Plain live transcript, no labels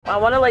I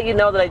want to let you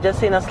know that I just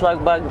seen a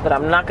slug bug, but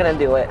I'm not going to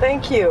do it.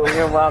 Thank you.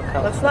 You're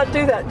welcome. Let's not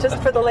do that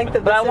just for the length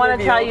of this But I want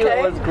to tell you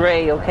it was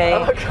gray, okay?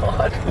 Oh,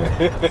 God.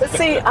 But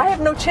see, I have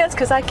no chance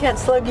because I can't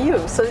slug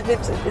you. So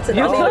it's an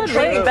You uneven could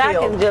playing lean back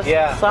field. and just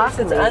sock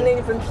It's me. an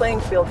uneven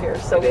playing field here.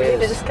 So we need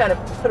to just kind of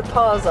put a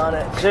pause on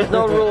it. There's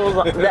no rules.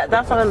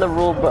 That's not in the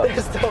rule book.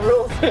 There's no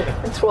rules in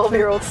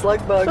 12-year-old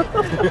slug bug.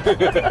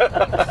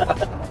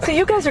 See,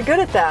 you guys are good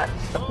at that.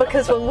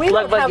 Because when we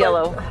Slug don't bug have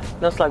yellow.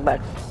 No slug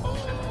bugs.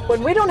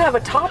 when we don't have a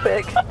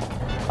topic,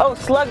 Oh,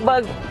 slug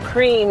bug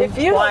cream. if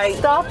you white, don't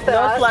stop no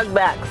that, slug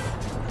backs.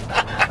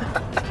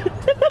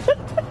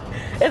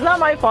 It's not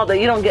my fault that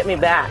you don't get me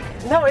back.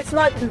 no, it's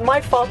not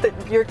my fault that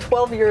you're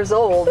 12 years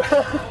old.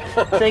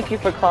 Thank you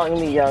for calling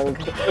me young.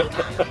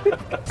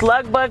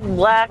 Slug bug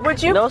black,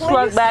 Would you no please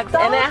slug backs,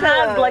 and it stop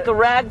has it? like a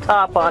rag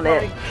top on Oh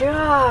it. my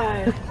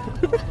God.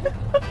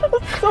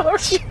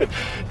 Sorry.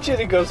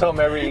 Ginny goes home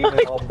every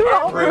evening all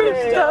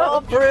bruised.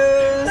 All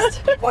bruised.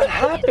 What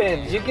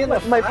happened? You get a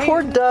My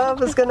poor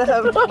dove is going to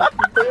have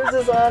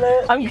bruises on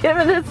it. I'm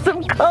giving it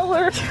some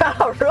color.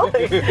 Oh,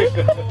 really?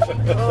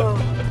 Oh.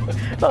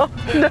 Oh,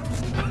 no.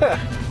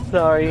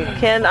 Sorry.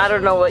 Ken, I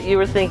don't know what you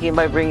were thinking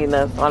by bringing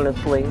this,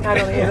 honestly. I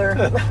don't either.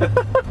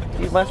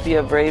 You must be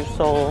a brave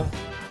soul.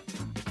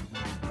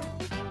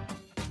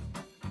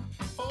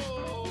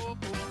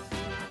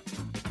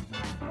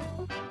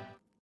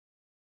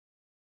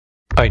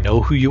 I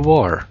know who you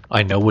are.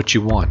 I know what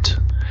you want.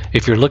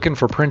 If you're looking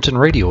for print and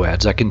radio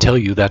ads, I can tell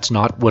you that's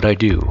not what I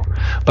do.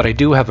 But I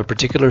do have a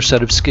particular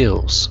set of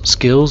skills.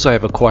 Skills I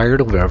have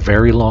acquired over a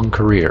very long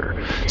career.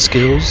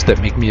 Skills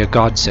that make me a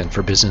godsend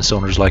for business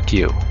owners like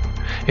you.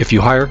 If you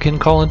hire Ken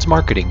Collins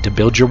Marketing to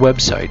build your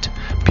website,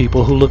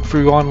 people who look for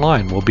you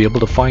online will be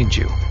able to find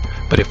you.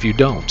 But if you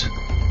don't,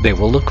 they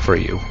will look for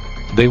you.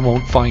 They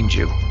won't find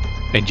you.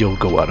 And you'll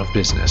go out of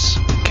business.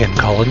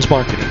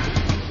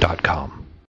 KenCollinsMarketing.com